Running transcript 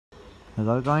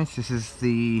Hello guys, this is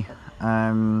the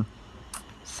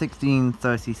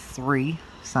 1633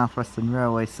 South Western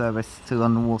Railway service to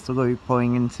London Waterloo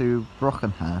pulling into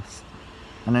Brokenhurst,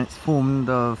 and it's formed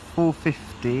of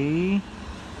 450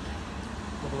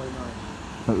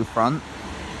 at the front.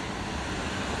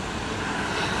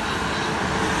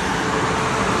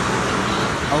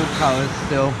 Old colours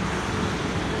still.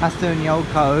 That's doing the old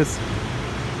colours.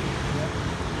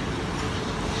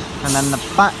 And then the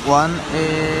back one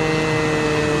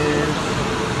is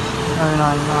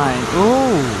 099.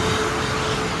 Ooh!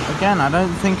 Again, I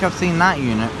don't think I've seen that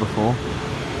unit before.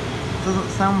 Doesn't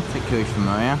sound particularly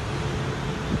familiar.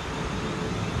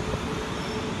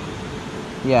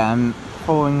 Yeah, I'm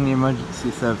following the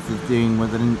emergency services dealing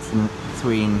with an incident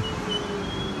between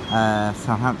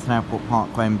Southampton Airport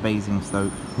Parkway and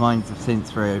Basingstoke. Lines have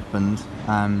since reopened.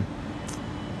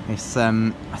 It's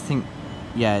I think,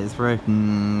 yeah, it's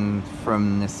reopened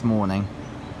from this morning,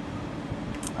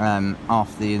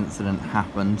 after the incident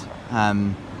happened.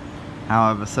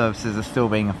 However, services are still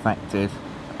being affected,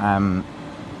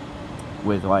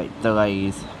 with like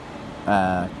delays,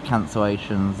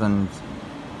 cancellations and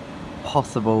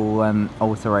possible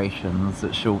alterations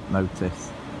at short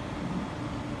notice.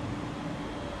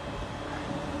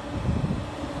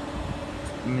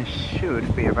 And this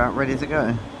should be about ready to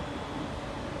go.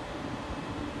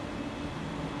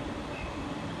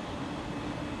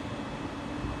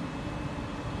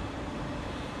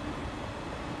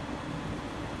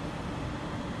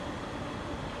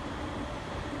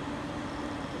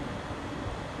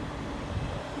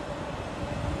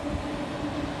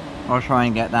 I'll try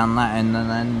and get down that end and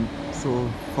then sort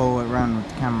of follow it around with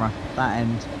the camera, that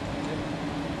end.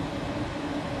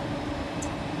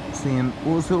 See,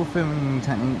 what sort of filming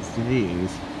techniques did you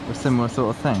use? A similar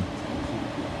sort of thing?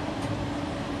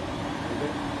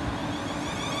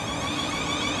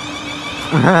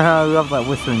 I love that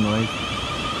whistling noise.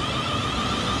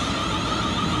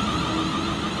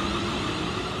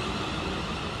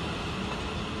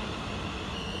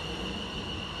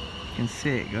 You can see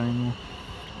it going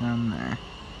down there.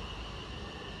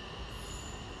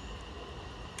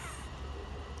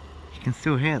 You can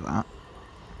still hear that.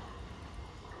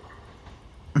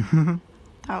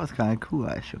 That was kind of cool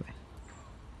actually.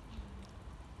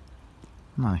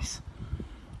 Nice.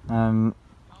 And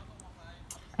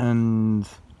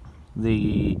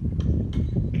the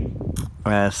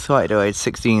slightly delayed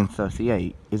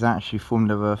 1638 is actually formed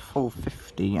of a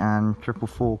 450 and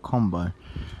 444 combo.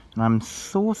 And I'm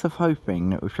sort of hoping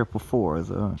that the 444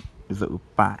 is at the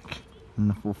back and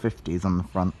the 450 is on the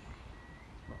front.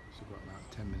 Right, so we've got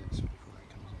about 10 minutes before that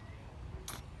comes in.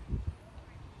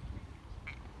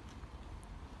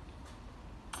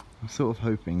 I'm sort of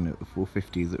hoping that the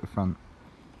 450 is at the front.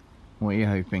 What are you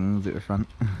hoping is at the front?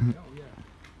 Oh yeah.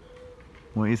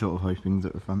 What are you sort of hoping is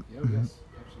at the front? Yeah, yes,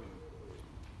 absolutely.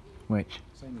 Which?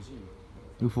 Same as you.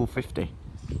 The 450.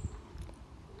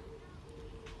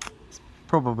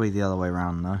 Probably the other way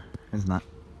around though, isn't it?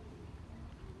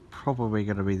 Probably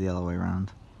going to be the other way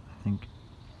around, I think.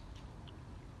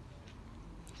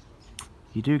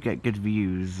 You do get good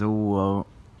views all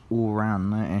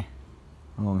around, don't you?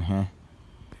 Along here.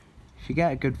 If you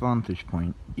get a good vantage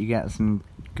point, you get some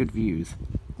good views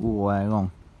all the way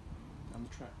along. On the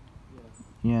track,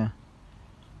 Yeah.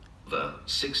 The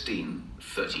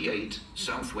 1638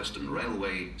 South Western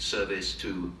Railway service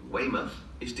to Weymouth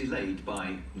is delayed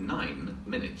by 9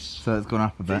 minutes. So it's gone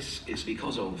up a bit. This is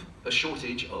because of a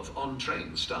shortage of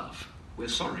on-train staff. We're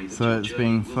sorry that So your it's journey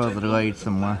being will further take delayed longer than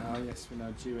somewhere. planned. Oh yes, we're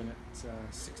now due in at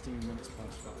 16 minutes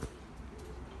past 5.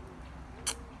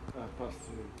 Past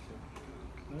 3.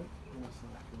 No? No, it's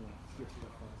not. Yes,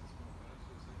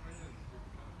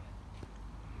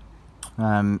 about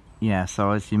 5. Yeah,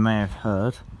 so as you may have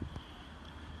heard,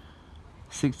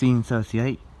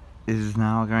 1638 is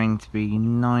now going to be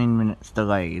 9 minutes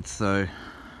delayed, so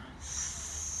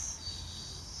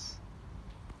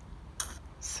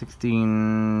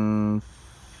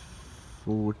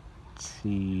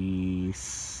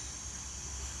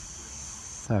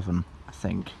 1647, I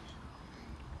think.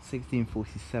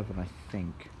 1647, I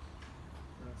think.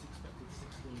 It's expected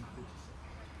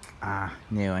 1647. Ah,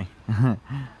 nearly.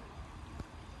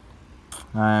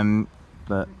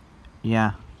 But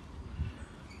yeah.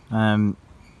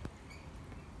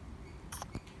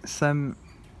 It's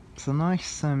a nice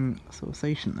sort of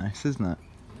station this, isn't it?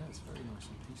 Yeah, it's very nice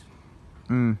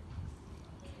and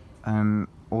peaceful.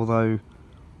 Although,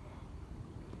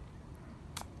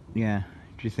 yeah,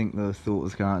 do you think those thoughts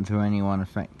was going out to anyone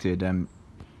affected in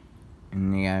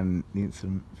the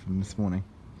incident from this morning?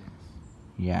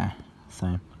 Yes. Yeah,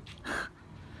 same.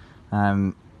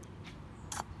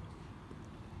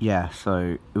 yeah,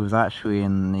 so it was actually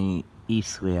in the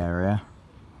Eastleigh area.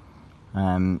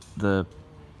 The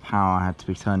power had to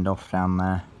be turned off down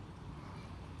there.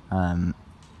 And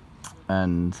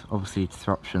obviously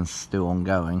disruption's still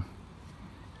ongoing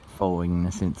following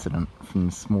this incident from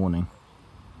this morning.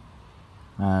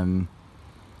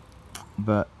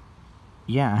 But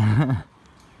yeah,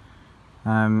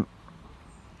 I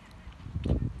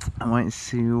might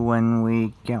see when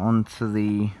we get on to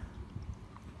the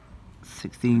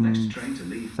Next train to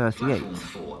leave 1638.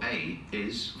 platform 4A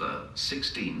is the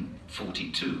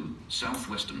 1642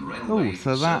 Southwestern Railway Oh,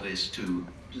 so that service to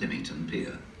Lymington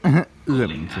Pier.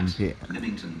 Lymington Pier.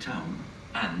 Lymington Town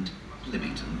and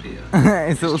Lymington Pier.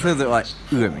 It also looks like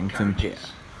Lymington Pier.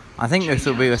 I think this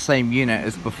will be the same unit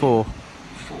as before.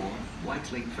 4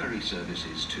 Whitelink ferry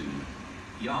services to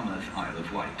Yarmouth, Isle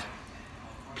of Wight.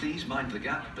 Please mind the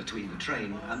gap between the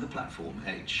train and the platform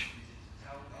H.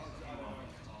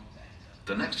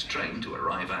 The next train to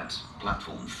arrive at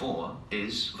platform 4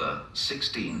 is the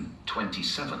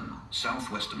 1627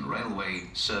 Southwestern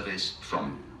Railway service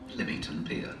from Lymington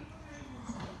Pier.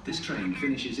 This train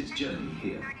finishes its journey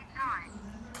here.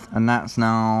 And that's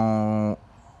now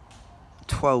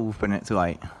 12 minutes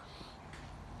late.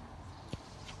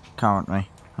 Currently.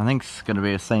 I think it's going to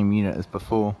be the same unit as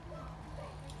before.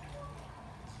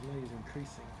 The delay is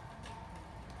increasing.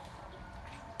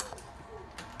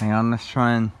 Hang on, let's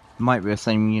try and... Might be the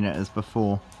same unit as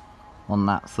before on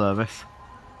that service.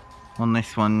 On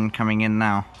this one coming in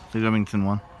now, the Lymington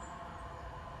one.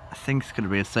 I think it's going to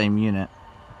be the same unit.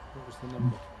 What was the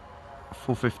number?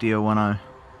 450010.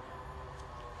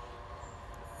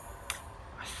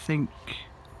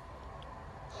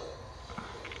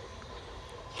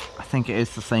 I think it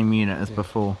is the same unit as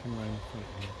before. Come around, look at it.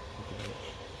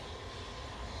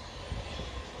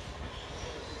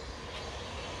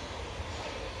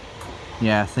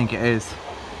 Yeah, I think it is.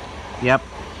 Yep. Oh,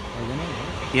 you know,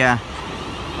 right? Yeah.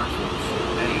 Platform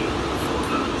 4A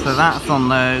for the So that's on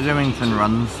the Lymington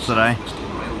runs today.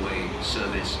 Southwestern Railway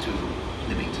service to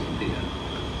Lymington Pier.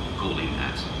 Calling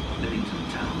at Lymington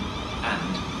Town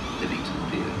and Lymington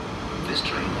Pier. This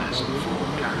train has 4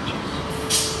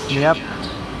 carriages. Yep. Change at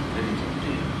Lymington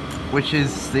Pier. Which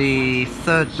is the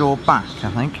third door back, I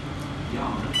think.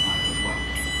 Yarmouth, Isle of Wight.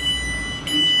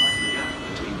 Please mind the gap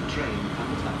between the train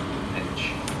and the platform H.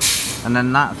 And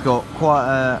then that's got quite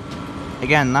a...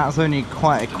 Again, that's only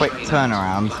quite a quick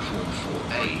turnaround. Platform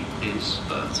 4A is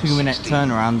the 2-minute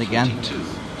turnaround again.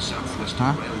 1642 Southwestern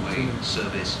Huh? Railway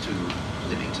service to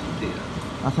Lymington Pier.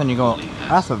 That's only got...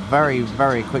 That's a very,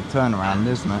 very quick turnaround,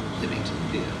 isn't it? Lymington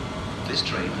Pier. This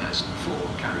train has 4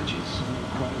 carriages.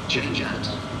 Change at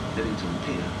Lymington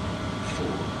Pier. 4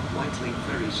 Whitelink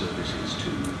ferry services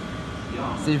to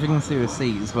Yarmouth. See if you can see the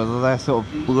seats, whether they're sort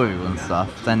of blue and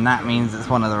stuff, then that means it's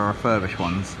one of the refurbished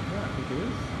ones. Yeah, I think it is.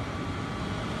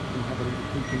 You can have a little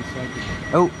peek inside the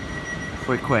Oh,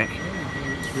 pretty quick.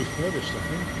 Yeah, it's refurbished, I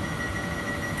think.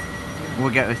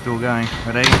 We'll get this door going.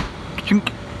 Ready? Chunk.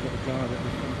 Got a guard at the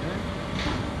front there.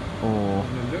 Or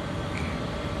Having a look.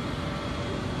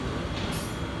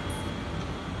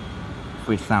 if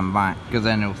we stand back, because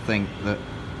then he'll think that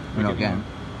we're not getting... No,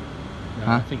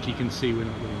 Huh? I think he can see we're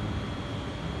not getting one.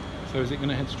 So is it going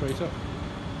to head straight up?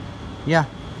 Yeah.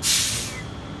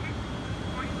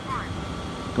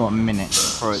 Got a minute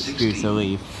for it's due to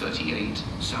leave. 38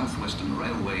 Southwestern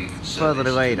Railway Further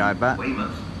delayed, I bet.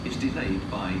 Weymouth is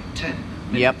delayed by 10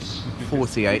 Yep, minutes.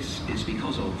 48. This is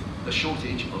because of a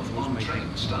shortage of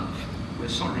on-train staff. We're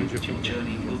sorry that your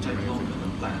journey will take longer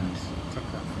than planned. Tuck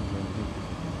that from there.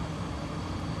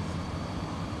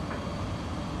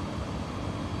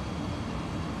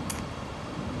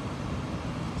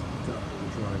 The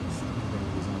driver's standing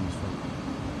with his arms front.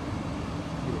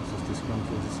 He looks as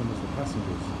disgruntled as some of the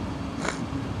passengers.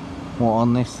 What,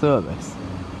 on this service? It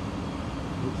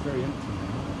looks very empty now.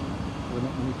 There are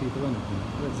not many people on it now.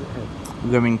 Where does it head?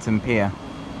 Lymington Pier.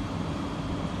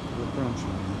 The branch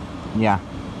line. Yeah.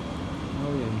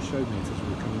 Oh yeah, you showed me it as we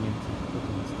were coming into the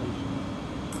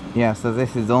station. Yeah, so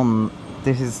this is on...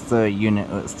 This is the unit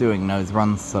that's doing those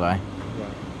runs today. Right.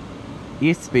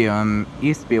 Used to be a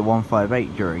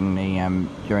 158 during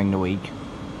the week,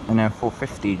 and then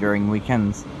 450 during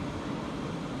weekends.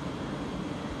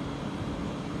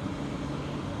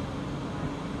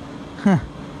 Huh.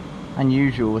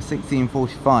 Unusual.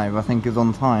 16:45 I think is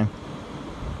on time.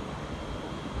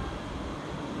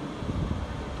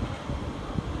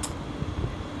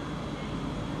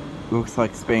 Looks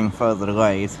like it's being further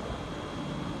delayed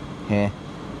here.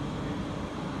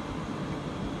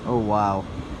 Oh wow.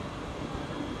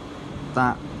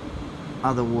 That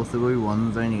other Waterloo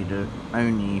one's only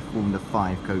formed of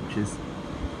 5 coaches.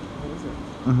 What is it?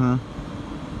 Mm-hmm.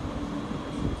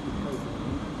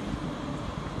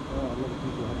 Oh, a lot of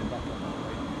people heading back up that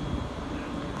way.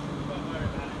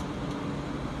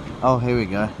 Oh, here we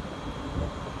go.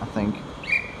 I think.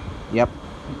 Yep.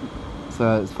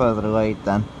 So it's further delayed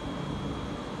then.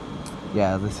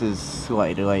 Yeah, this is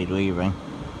slightly delayed leaving.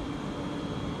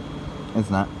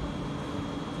 Isn't it?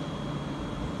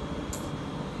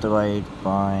 Delayed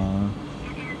by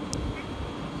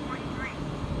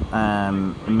a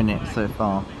minute so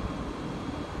far.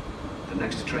 The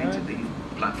next train to leave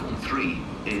platform 3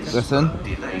 is Listen.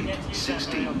 delayed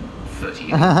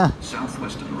 16:38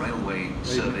 Southwestern Railway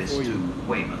service to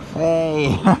Weymouth. Hey!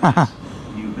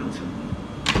 New Milton,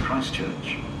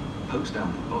 Christchurch,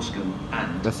 Folkestone, Boscombe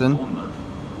and Listen. Bournemouth,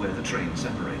 where the train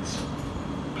separates.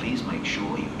 Please make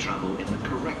sure you travel in the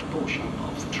correct portion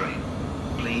of the train.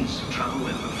 Please travel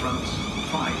in the front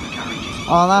 5 carriages.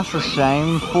 Oh, that's a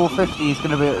shame. 450 is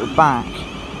going to be at the back.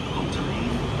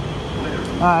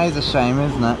 That is a shame,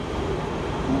 isn't it?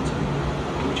 Walton,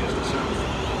 Dorchester South,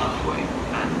 Upway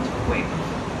and Weymouth.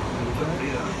 The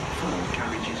rear 4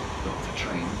 carriages of the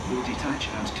train will detach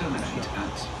and terminate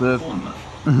at Bournemouth.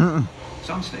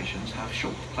 Some stations have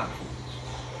short platforms.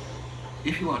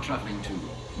 If you are travelling to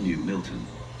New Milton,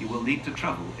 you will need to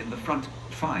travel in the front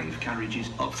 5 carriages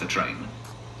of the train.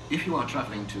 If you are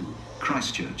travelling to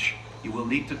Christchurch, you will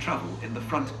need to travel in the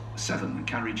front 7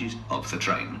 carriages of the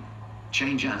train.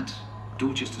 Change at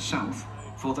Dorchester South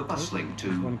for the bus link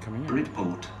to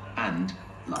Bridport and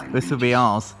Line. This will be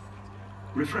ours.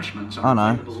 Refreshments Oh, are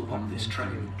no. available on this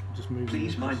train.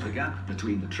 Please mind the gap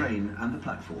between the train and the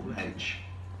platform edge.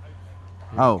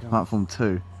 Oh, platform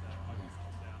 2.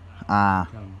 Ah.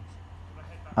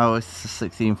 Oh, it's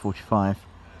 16:45.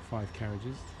 5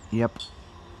 carriages. Yep.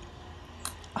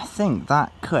 I think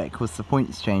that click was the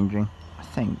points changing. I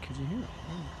think. Did you hear it?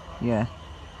 Oh. Yeah.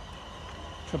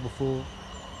 Treble 4,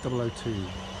 002.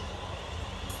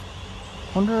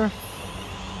 Wonder if...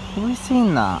 Have we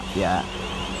seen that yet?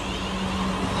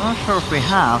 I'm not sure if we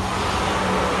have.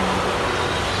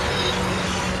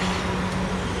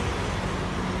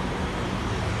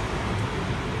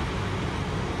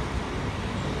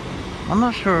 I'm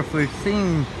not sure if we've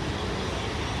seen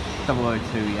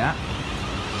 002 yet.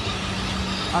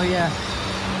 Oh yeah.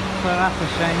 So that's a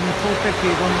shame. The 450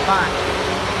 is on the back. I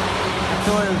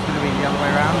thought it was going to be the other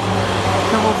way around.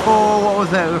 444, what was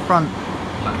it at the front?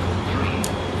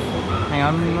 Hang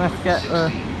on, let's get the...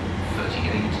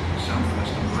 38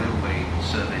 Southwestern Railway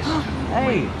service to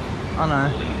Hey! Oh no.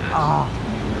 Oh.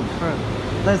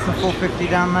 There's the 450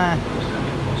 down there.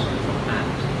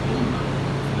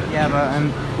 Yeah, but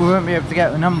we won't be able to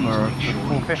get the number of the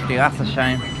 450, that's a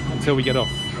shame. Until we get off.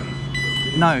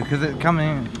 No, because it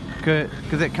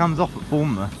comes off at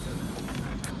Bournemouth.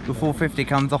 The 450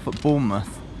 comes off at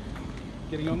Bournemouth.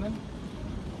 Getting on then?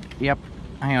 Yep.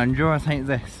 Hang on, do you want to take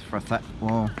this for a sec?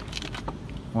 While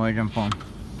I jump on.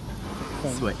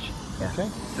 Phone. Switch. Yeah. Okay.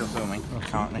 Still filming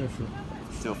currently. Go for it.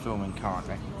 Still filming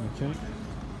currently. Okay.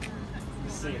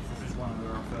 Let's see if this is one of the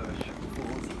refurbished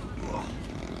Fords.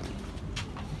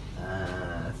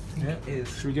 I think it is.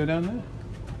 Should we go down there?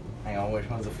 Hang on, which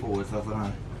one's the forwards? I don't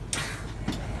know.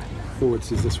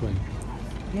 Forwards is this way.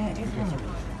 Yeah, it is one of the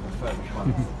refurbished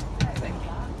ones, I think.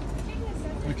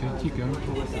 Okay, keep going.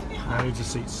 Loads of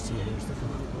seats still here.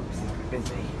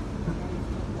 Busy.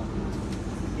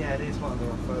 Yeah, it is one of the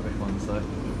refurbished ones, so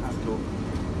that's cool.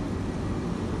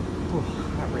 Oh,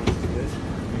 that race is good.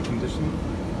 Air conditioning.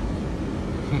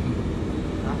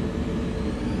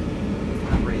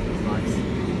 That race is nice.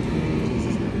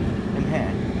 In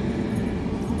here.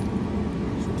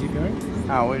 Should we keep going?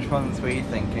 Oh, which ones were you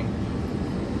thinking?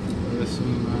 There's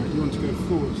some. You want to go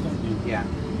forwards, don't you? Yeah.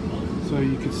 So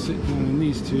you could sit down in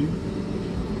these two.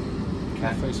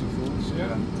 Okay. Facing forwards. Yeah.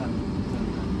 Turn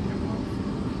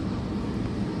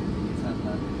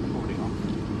the recording off.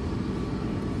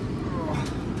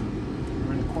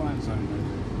 We're in a quiet zone now.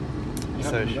 You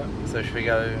happy with that? So should we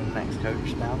go next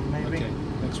coach down, maybe? Okay,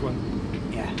 next one.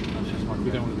 Yeah, that's just one.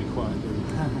 We don't want to be quiet, do we?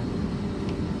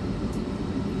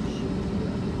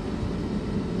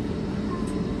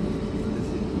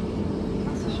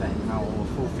 That's a shame how all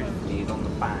 450 is on the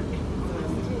back.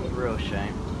 Real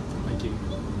shame. Thank you.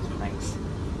 Thanks.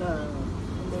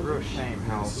 It's a real shame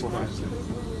how 450.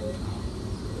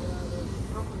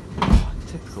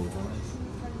 Typical boys.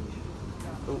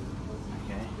 Oh,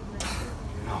 okay.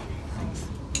 Oh, thanks.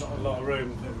 Not a lot of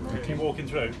room. Can you walk in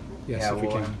through? Yes, Yeah, if we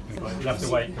well, can. You'll have to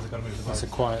wait because I've got to move the That's a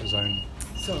bikes. quiet zone.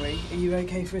 Sorry, are you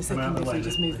okay for a Come out second the if way, we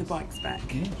just then, move the please. bikes back?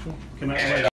 Yeah, sure. Come out the way.